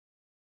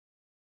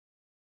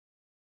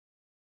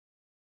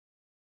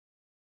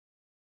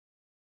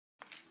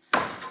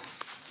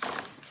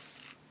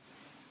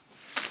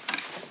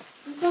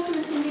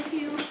Document in the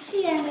appeals,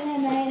 TN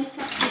and MA and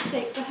Secretary of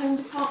State for the Home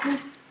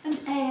Department, and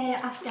AA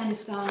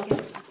Afghanistan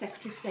against the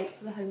Secretary of State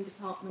for the Home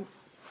Department.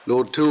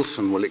 Lord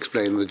Tilson will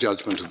explain the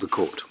judgment of the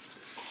court.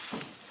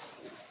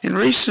 In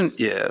recent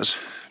years,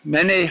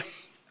 many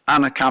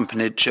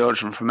unaccompanied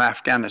children from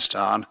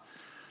Afghanistan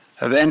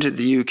have entered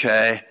the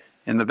UK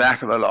in the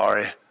back of a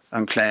lorry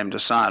and claimed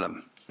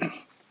asylum.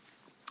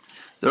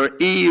 There are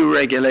EU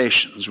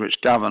regulations which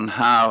govern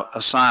how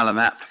asylum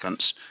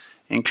applicants,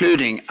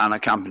 including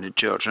unaccompanied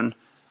children,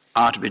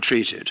 are to be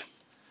treated.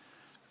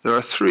 There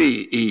are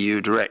 3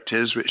 EU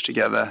directives which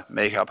together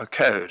make up a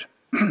code.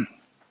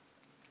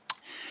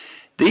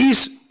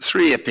 These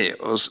 3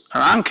 appeals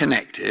are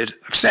unconnected,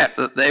 except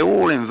that they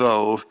all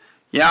involve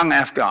young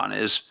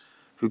Afghanis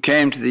who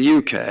came to the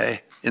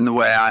UK in the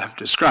way I have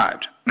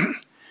described.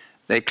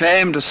 They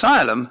claimed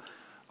asylum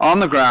on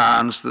the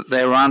grounds that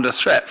they were under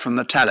threat from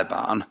the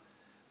Taliban,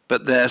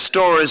 but their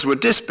stories were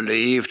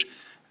disbelieved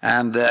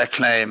and their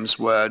claims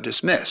were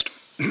dismissed.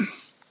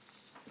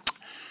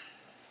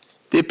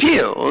 The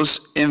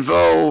appeals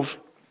involve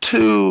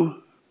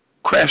 2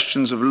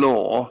 questions of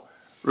law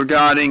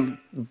regarding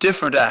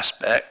different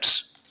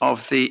aspects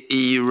of the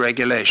EU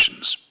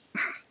regulations.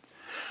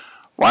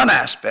 One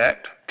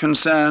aspect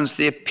concerns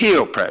the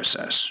appeal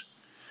process.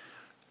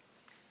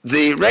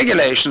 The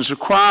regulations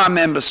require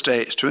member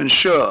states to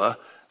ensure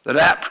that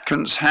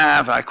applicants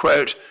have, I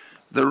quote,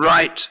 the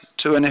right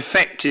to an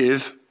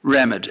effective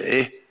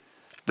remedy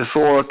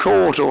before a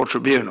court or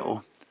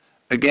tribunal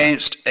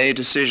against a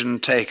decision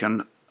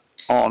taken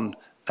on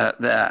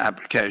their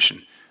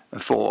application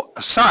for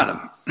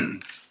asylum.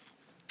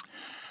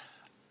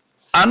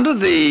 Under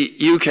the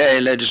UK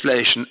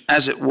legislation,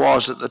 as it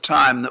was at the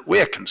time that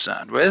we're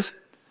concerned with,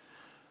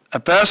 a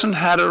person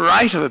had a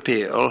right of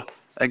appeal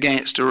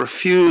against a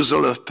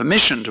refusal of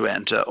permission to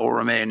enter or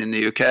remain in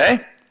the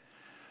UK,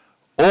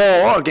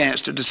 or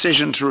against a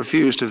decision to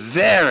refuse to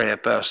vary a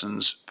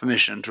person's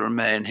permission to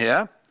remain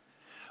here,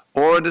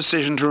 or a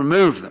decision to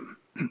remove them.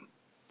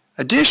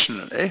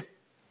 Additionally,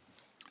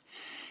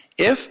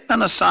 if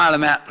an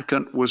asylum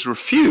applicant was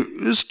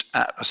refused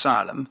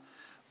asylum,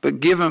 but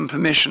given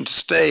permission to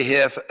stay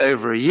here for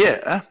over a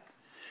year,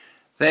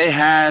 they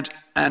had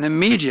an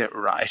immediate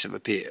right of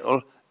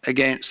appeal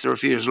against the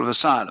refusal of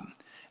asylum.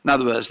 In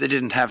other words, they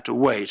didn't have to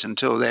wait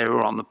until they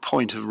were on the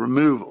point of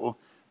removal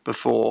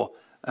before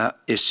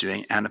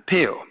issuing an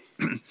appeal.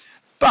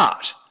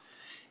 But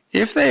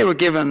if they were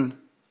given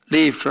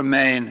leave to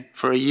remain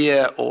for a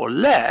year or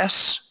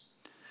less,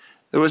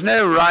 there was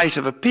no right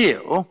of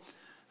appeal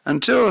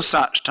until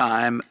such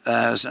time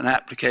as an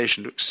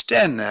application to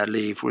extend their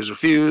leave was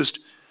refused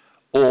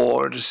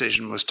or a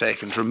decision was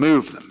taken to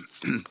remove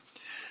them.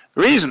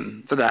 The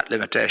reason for that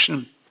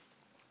limitation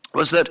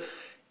was that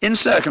in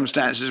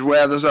circumstances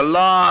where there's a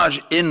large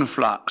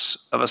influx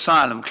of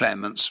asylum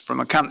claimants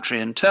from a country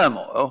in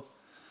turmoil,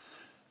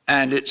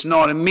 and it's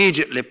not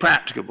immediately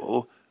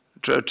practicable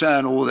to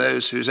return all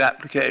those whose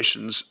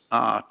applications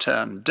are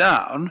turned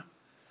down,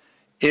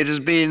 it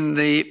has been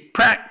the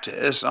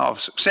practice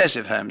of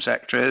successive Home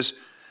Secretaries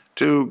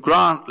to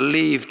grant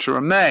leave to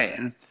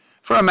remain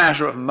for a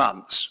matter of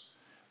months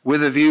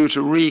with a view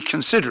to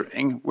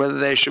reconsidering whether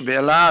they should be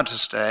allowed to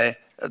stay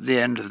at the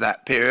end of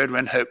that period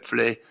when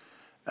hopefully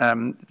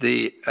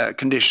the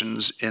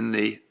conditions in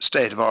the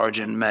state of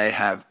origin may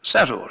have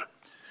settled.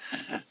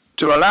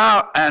 To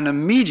allow an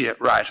immediate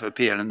right of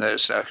appeal in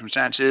those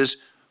circumstances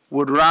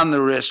would run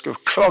the risk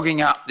of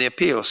clogging up the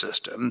appeal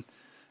system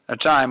at a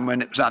time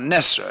when it was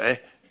unnecessary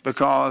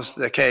because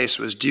the case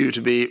was due to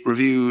be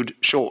reviewed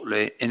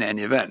shortly in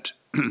any event.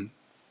 In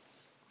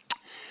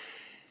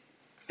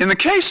the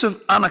case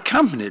of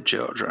unaccompanied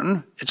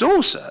children, it's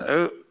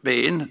also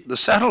been the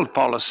settled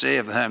policy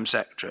of the Home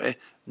Secretary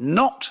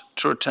not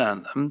to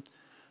return them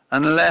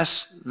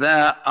unless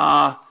there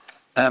are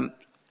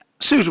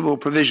suitable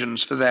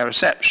provisions for their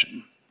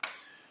reception.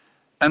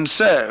 And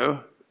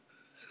so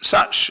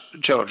such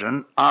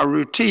children are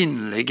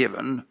routinely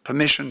given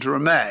permission to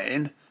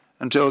remain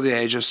until the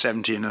age of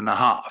 17 and a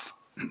half.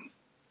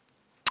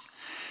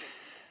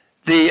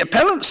 The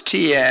appellants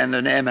TN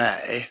and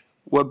MA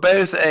were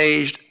both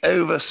aged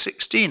over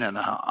 16 and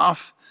a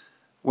half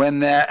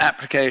when their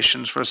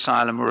applications for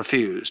asylum were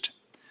refused.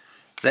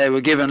 They were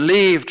given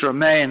leave to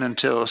remain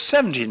until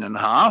 17 and a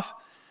half,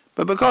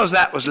 but because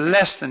that was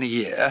less than a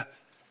year,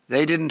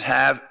 they didn't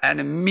have an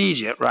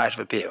immediate right of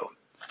appeal.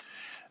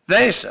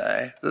 They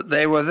say that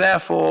they were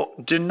therefore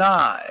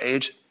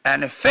denied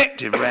an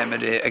effective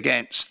remedy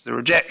against the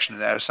rejection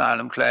of their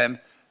asylum claim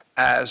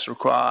as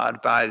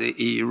required by the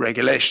EU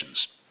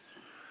regulations.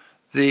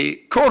 The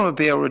Court of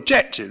Appeal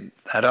rejected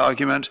that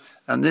argument,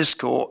 and this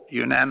court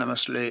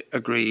unanimously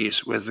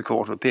agrees with the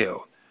Court of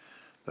Appeal.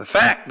 The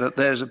fact that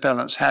those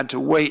appellants had to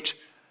wait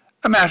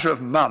a matter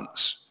of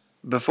months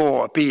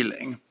before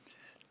appealing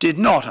did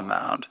not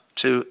amount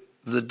to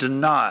the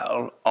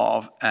denial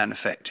of an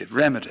effective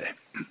remedy.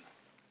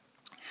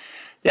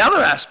 The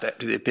other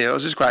aspect of the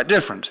appeals is quite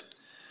different.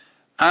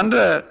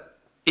 Under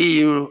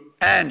EU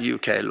and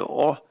UK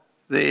law,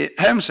 the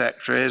Home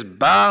Secretary is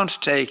bound to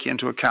take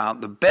into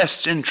account the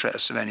best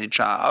interests of any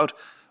child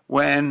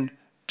when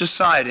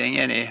deciding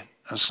any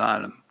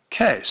asylum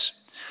case.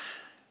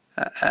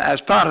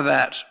 As part of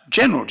that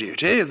general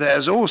duty,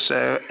 there's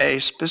also a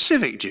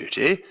specific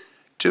duty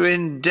to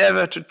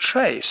endeavour to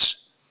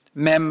trace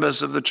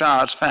members of the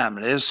child's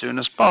family as soon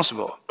as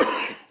possible.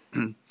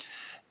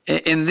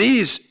 In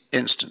these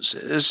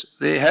instances,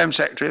 the Home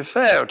Secretary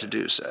failed to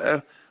do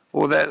so,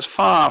 although it's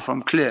far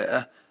from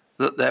clear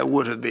that there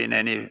would have been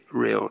any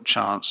real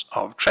chance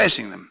of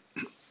tracing them.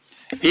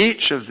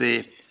 Each of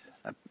the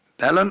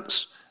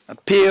appellants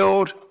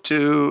appealed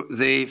to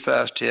the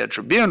first-tier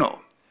tribunal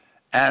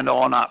and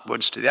on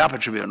upwards to the upper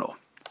tribunal.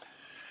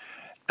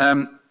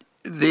 In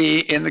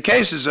the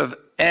cases of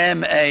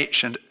M,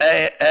 H and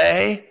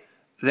AA,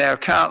 their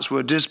accounts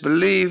were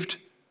disbelieved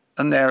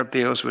and their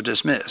appeals were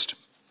dismissed.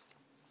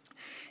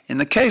 In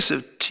the case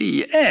of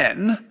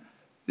TN,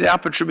 the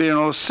upper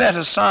tribunal set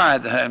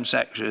aside the Home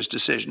Secretary's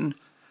decision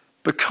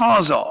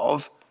because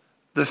of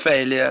the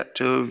failure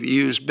to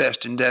use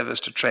best endeavours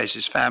to trace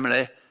his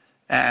family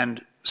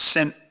and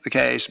sent the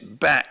case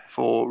back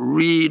for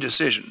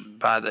re-decision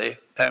by the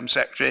Home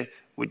Secretary,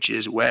 which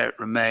is where it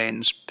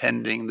remains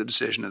pending the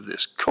decision of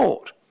this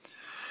court.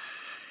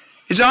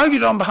 It's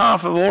argued on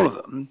behalf of all of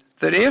them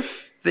that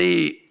if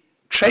the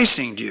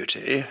tracing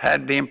duty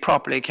had been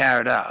properly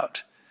carried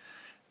out,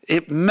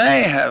 it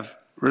may have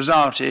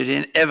resulted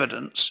in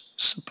evidence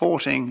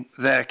supporting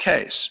their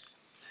case.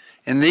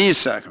 In these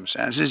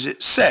circumstances,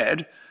 it's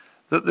said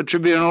that the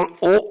tribunal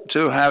ought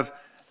to have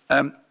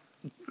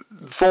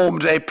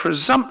formed a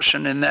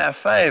presumption in their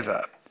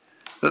favour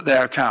that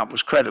their account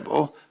was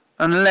credible,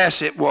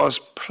 unless it was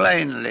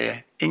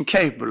plainly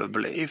incapable of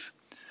belief,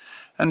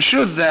 and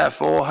should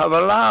therefore have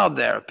allowed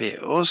their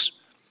appeals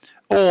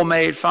or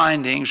made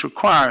findings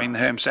requiring the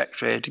Home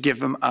Secretary to give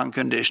them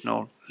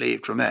unconditional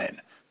leave to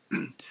remain.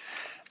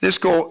 This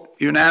court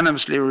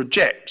unanimously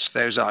rejects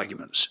those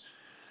arguments.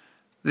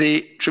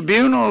 The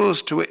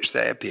tribunals to which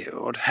they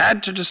appealed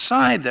had to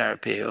decide their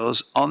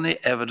appeals on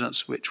the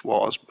evidence which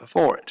was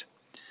before it.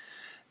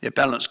 The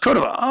appellants could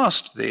have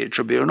asked the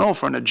tribunal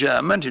for an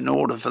adjournment in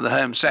order for the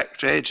Home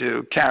Secretary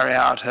to carry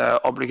out her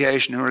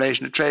obligation in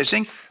relation to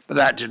tracing, but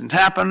that didn't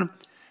happen,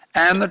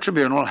 and the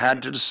tribunal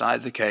had to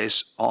decide the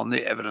case on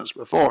the evidence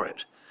before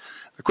it.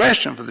 The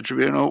question for the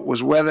tribunal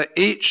was whether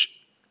each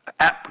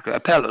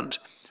appellant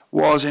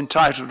was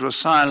entitled to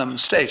asylum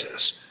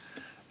status,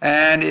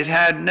 and it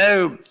had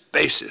no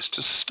basis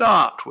to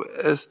start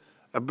with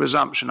a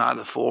presumption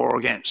either for or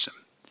against them.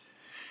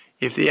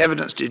 If the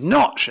evidence did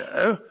not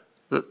show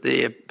that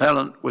the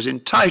appellant was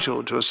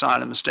entitled to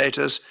asylum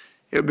status,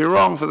 it would be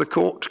wrong for the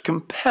court to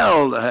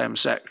compel the Home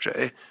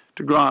Secretary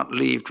to grant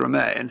leave to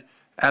remain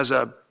as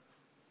a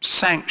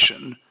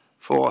sanction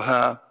for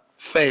her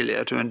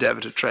failure to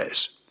endeavour to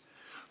trace.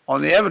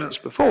 On the evidence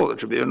before the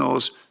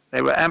tribunals,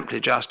 they were amply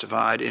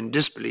justified in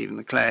disbelieving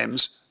the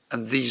claims,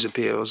 and these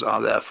appeals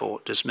are therefore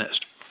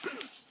dismissed.